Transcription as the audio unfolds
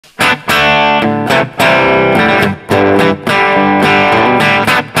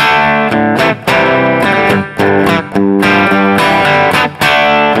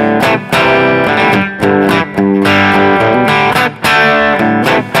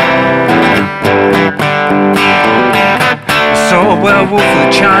werewolf with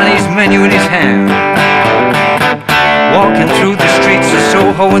a Chinese menu in his hand, walking through the streets of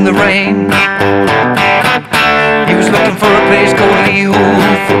Soho in the rain. He was looking for a place called Lee Hoo.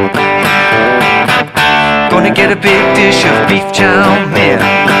 Gonna get a big dish of beef chow mein.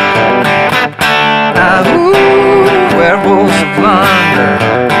 Ah, ooh, werewolves of London.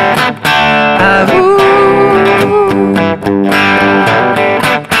 Ah, ooh.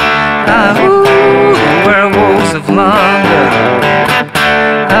 Ah, ooh, werewolves of London.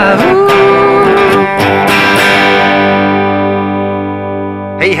 Ah, ooh.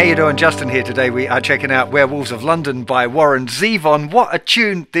 Hey, how you doing? Justin here. Today we are checking out Werewolves of London by Warren Zevon. What a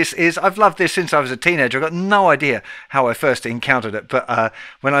tune this is. I've loved this since I was a teenager. I've got no idea how I first encountered it, but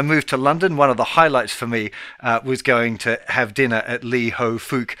when I moved to London, one of the highlights for me was going to have dinner at Lee Ho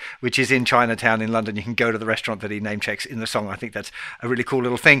Fook, which is in Chinatown in London. You can go to the restaurant that he name checks in the song. I think that's a really cool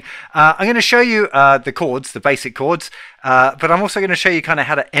little thing. I'm going to show you the chords, the basic chords, but I'm also going to show you kind of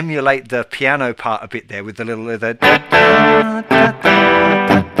how to emulate the piano part a bit there with the little...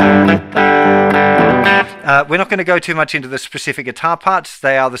 we're not going to go too much into the specific guitar parts.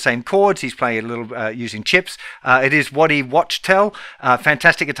 They are the same chords. He's playing a little using chips. It is Waddy Wachtel,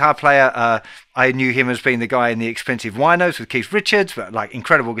 fantastic guitar player. I knew him as being the guy in the Expensive Winos with Keith Richards, but like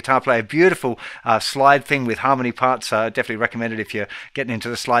incredible guitar player, beautiful slide thing with harmony parts. Definitely recommend it if you're getting into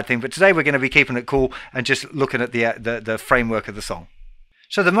the slide thing. But today we're going to be keeping it cool and just looking at the framework of the song.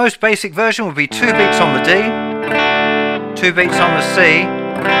 So the most basic version would be 2 beats on the D, 2 beats on the C,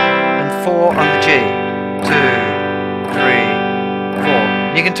 and 4 on the G. 2, 3,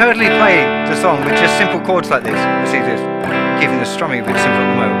 4. You can totally play the song with just simple chords like this. You see this, keeping the strumming a bit simple at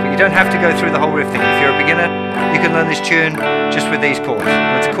the moment, but you don't have to go through the whole riff thing. If you're a beginner, you can learn this tune just with these chords.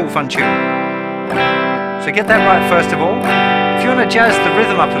 It's a cool, fun tune. So get that right first of all. If you want to jazz the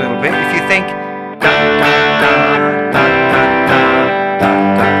rhythm up a little bit, if you think da, da, da, da, da,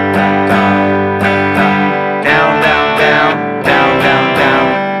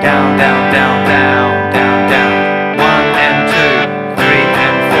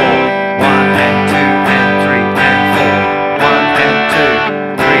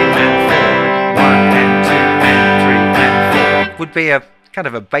 would be a kind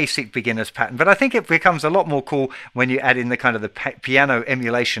of a basic beginner's pattern, but I think it becomes a lot more cool when you add in the kind of the piano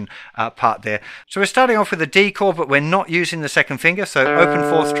emulation part there. So we're starting off with a D chord, but we're not using the second finger. So open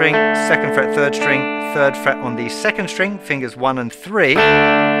 4th string, 2nd fret, 3rd string, 3rd fret on the 2nd string, fingers 1 and 3.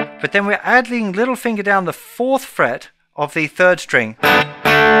 But then we're adding little finger down the 4th fret of the 3rd string,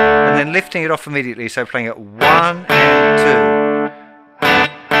 and then lifting it off immediately. So playing it 1 and 2.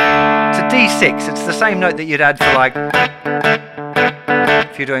 D6, it's the same note that you'd add for like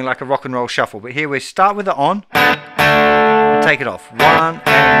if you're doing like a rock and roll shuffle, but here we start with the on and take it off 1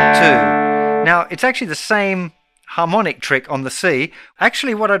 and 2. Now it's actually the same harmonic trick on the C.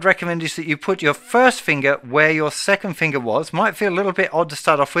 Actually what I'd recommend is that you put your first finger where your second finger was. Might feel a little bit odd to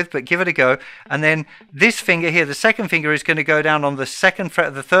start off with, but give it a go. And then this finger here, the second finger, is going to go down on the 2nd fret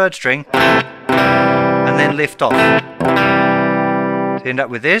of the 3rd string and then lift off. So you end up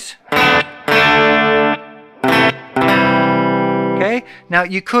with this. Okay, now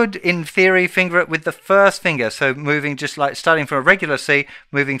you could, in theory, finger it with the first finger. So moving just like starting from a regular C,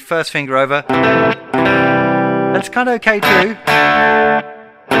 moving first finger over. That's kind of okay too.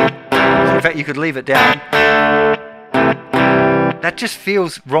 In fact, you could leave it down. That just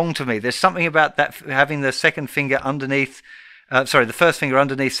feels wrong to me. There's something about that having the second finger underneath. The first finger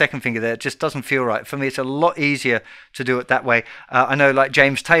underneath second finger there, it just doesn't feel right. For me, it's a lot easier to do it that way. I know like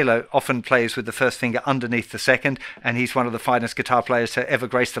James Taylor often plays with the first finger underneath the second, and he's one of the finest guitar players to ever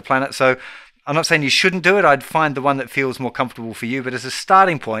grace the planet. So I'm not saying you shouldn't do it. I'd find the one that feels more comfortable for you. But as a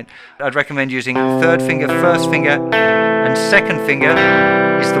starting point, I'd recommend using 3rd finger, 1st finger, and 2nd finger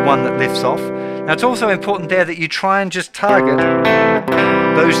is the one that lifts off. Now it's also important there that you try and just target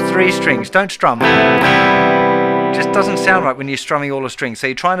those 3 strings. Don't strum. Just doesn't sound right when you're strumming all the strings. So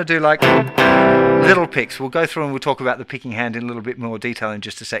you're trying to do like little picks. We'll go through and we'll talk about the picking hand in a little bit more detail in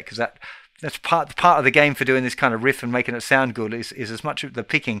just a sec, because that's part of the game for doing this kind of riff and making it sound good is as much of the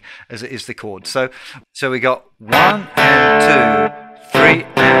picking as it is the chords. So we got 1 and 2, 3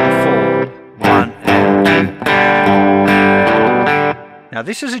 and 4, 1 and 2. Now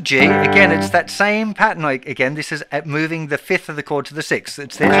this is a G. Again, it's that same pattern. Again, this is at moving the 5th of the chord to the 6th.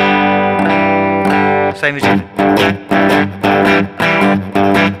 It's this. Same as you.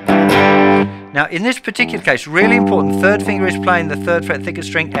 Now in this particular case, really important, 3rd finger is playing the 3rd fret thicker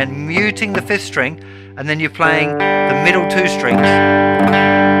string and muting the 5th string, and then you're playing the middle 2 strings,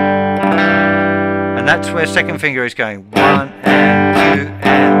 and that's where 2nd finger is going 1 and 2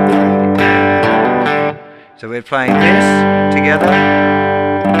 and 3 and So we're playing this together.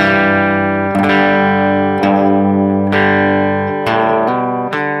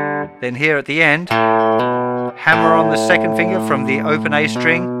 Then here at the end, hammer on the second finger from the open A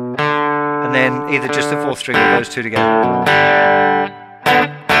string, and then either just the fourth string or those two together.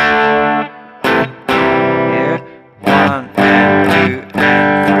 Here, 1 and 2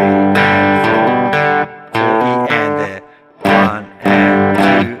 and 3 and 4, 4 E and there, 1 and 2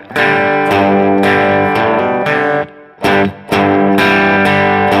 and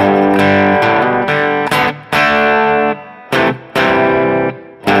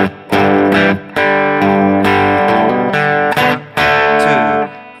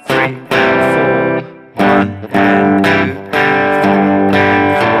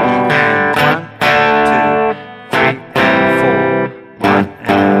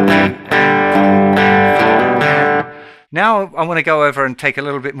Now I want to go over and take a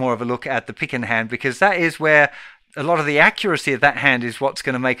little bit more of a look at the picking hand, because that is where a lot of the accuracy of that hand is what's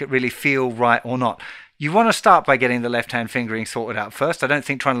going to make it really feel right or not. You want to start by getting the left hand fingering sorted out first. I don't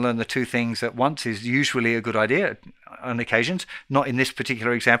think trying to learn the two things at once is usually a good idea on occasions, not in this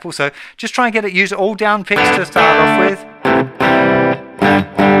particular example. So just try and get it, use all down picks to start off with.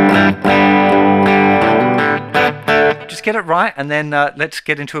 Just get it right, and then let's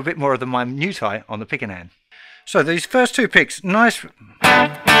get into a bit more of the minutiae on the picking hand. So these first two picks, nice. You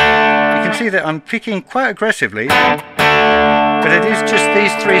can see that I'm picking quite aggressively, but it is just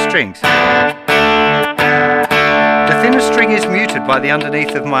these three strings. The thinner string is muted by the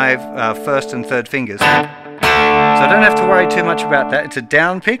underneath of my first and third fingers, so I don't have to worry too much about that. It's a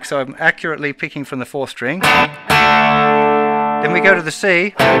down pick, so I'm accurately picking from the fourth string. Then we go to the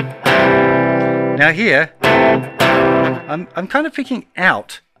C. Now here, I'm kind of picking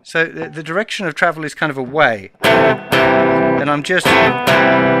out. So the direction of travel is kind of away, and I'm just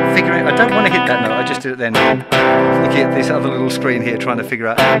figuring, I don't want to hit that note, I just did it then. Looking at this other little screen here, trying to figure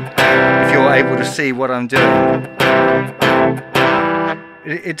out if you're able to see what I'm doing.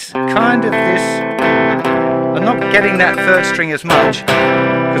 It's kind of this, I'm not getting that third string as much,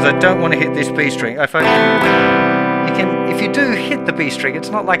 because I don't want to hit this B string. If you do hit the B string, it's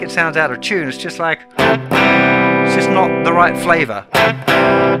not like it sounds out of tune, it's just like, it's just not the right flavour.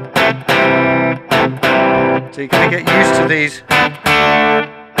 So you're going to get used to these.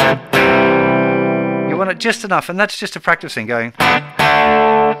 You want it just enough, and that's just a practice thing going.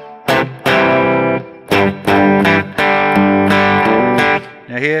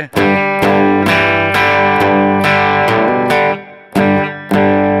 Now here.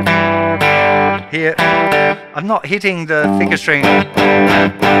 Here. I'm not hitting the thicker string.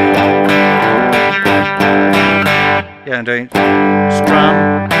 Yeah, I'm doing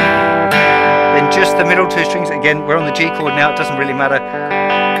strum. Then just the middle two strings. Again, we're on the G chord now. It doesn't really matter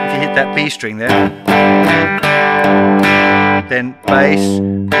if you hit that B string there. Then bass,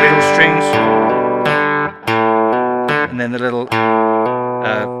 middle strings, and then the little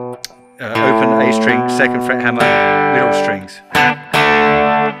open A string, second fret hammer, middle strings.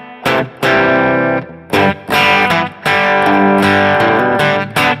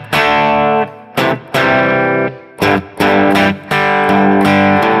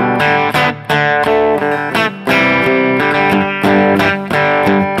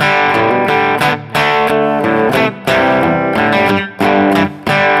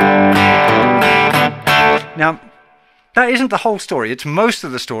 Now, that isn't the whole story. It's most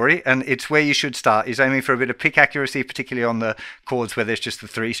of the story, and it's where you should start, is aiming for a bit of pick accuracy, particularly on the chords where there's just the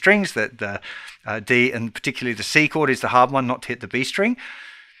three strings, that the D and particularly the C chord is the hard one, not to hit the B string.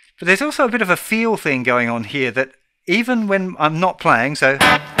 But there's also a bit of a feel thing going on here, that even when I'm not playing, so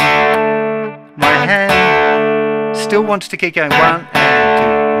my hand still wants to keep going 1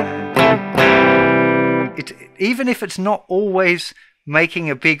 and 2 and 3. Even if it's not always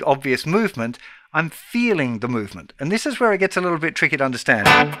making a big obvious movement, I'm feeling the movement, and this is where it gets a little bit tricky to understand.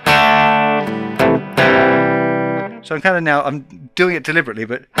 So I'm kind of now, I'm doing it deliberately,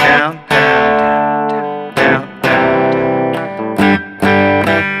 but down, down, down, down, down, down.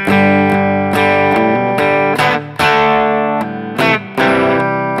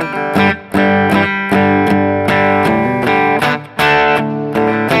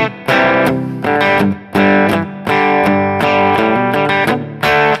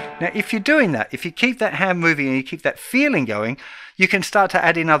 Now, if you're doing that, if you keep that hand moving and you keep that feeling going, you can start to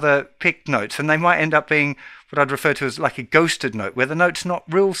add in other picked notes, and they might end up being what I'd refer to as like a ghosted note, where the note's not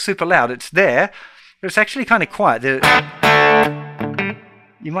real super loud. It's there, but it's actually kind of quiet.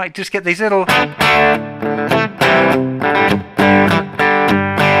 You might just get these little...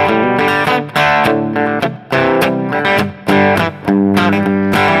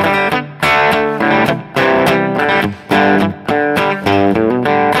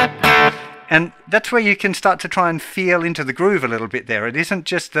 that's where you can start to try and feel into the groove a little bit there. It isn't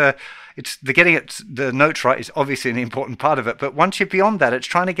just the getting the notes right is obviously an important part of it, but once you're beyond that, it's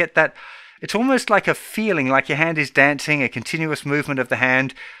trying to get that. It's almost like a feeling, like your hand is dancing, a continuous movement of the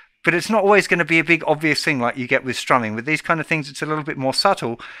hand, but it's not always going to be a big obvious thing like you get with strumming. With these kind of things, it's a little bit more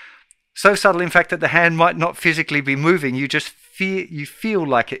subtle. So subtle, in fact, that the hand might not physically be moving. You just feel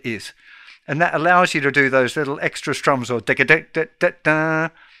like it is. And that allows you to do those little extra strums, or da-da-da-da-da.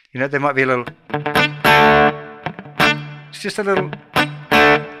 You know, there might be a little. It's just a little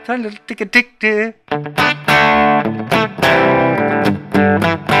tick-a-tick-da.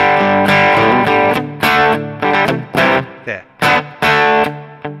 There.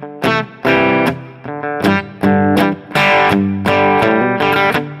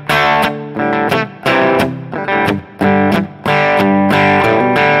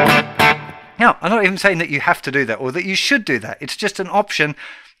 Now, I'm not even saying that you have to do that or that you should do that. It's just an option.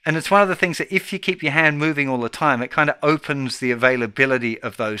 And it's one of the things that if you keep your hand moving all the time, it kind of opens the availability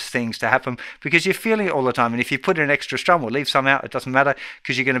of those things to happen because you're feeling it all the time. And if you put in an extra strum or leave some out, it doesn't matter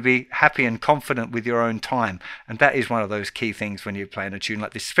because you're going to be happy and confident with your own time. And that is one of those key things when you're playing a tune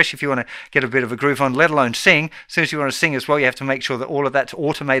like this, especially if you want to get a bit of a groove on, let alone sing. As soon as you want to sing as well, you have to make sure that all of that's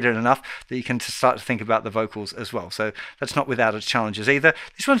automated enough that you can start to think about the vocals as well. So that's not without its challenges either.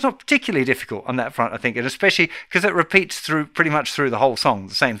 This one's not particularly difficult on that front, I think, and especially because it repeats through pretty much through the whole song,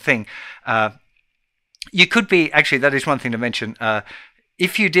 the same thing. You could be, actually, that is one thing to mention.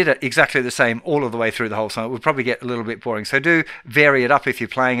 If you did it exactly the same all of the way through the whole song, it would probably get a little bit boring. So do vary it up if you're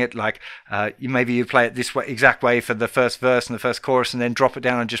playing it. Like maybe you play it this way, exact way for the first verse and the first chorus, and then drop it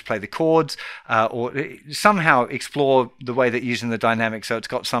down and just play the chords, or somehow explore the way that you're using the dynamic. So it's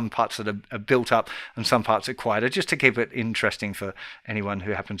got some parts that are built up and some parts are quieter, just to keep it interesting for anyone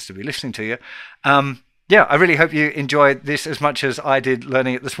who happens to be listening to you. Yeah, I really hope you enjoyed this as much as I did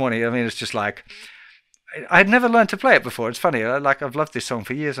learning it this morning. I mean, it's just like, I had never learned to play it before. It's funny, I've loved this song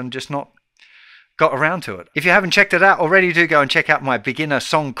for years and just not got around to it. If you haven't checked it out already, do go and check out my beginner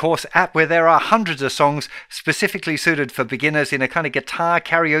song course app, where there are hundreds of songs specifically suited for beginners in a kind of guitar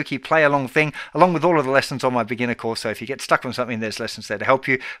karaoke play along thing, along with all of the lessons on my beginner course. So if you get stuck on something, there's lessons there to help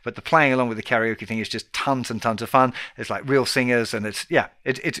you. But the playing along with the karaoke thing is just tons and tons of fun. It's like real singers, and it's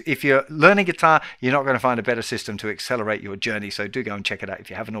if you're learning guitar, you're not going to find a better system to accelerate your journey. So do go and check it out if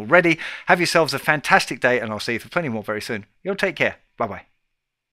you haven't already. Have yourselves a fantastic day, and I'll see you for plenty more very soon. You'll take care. Bye bye.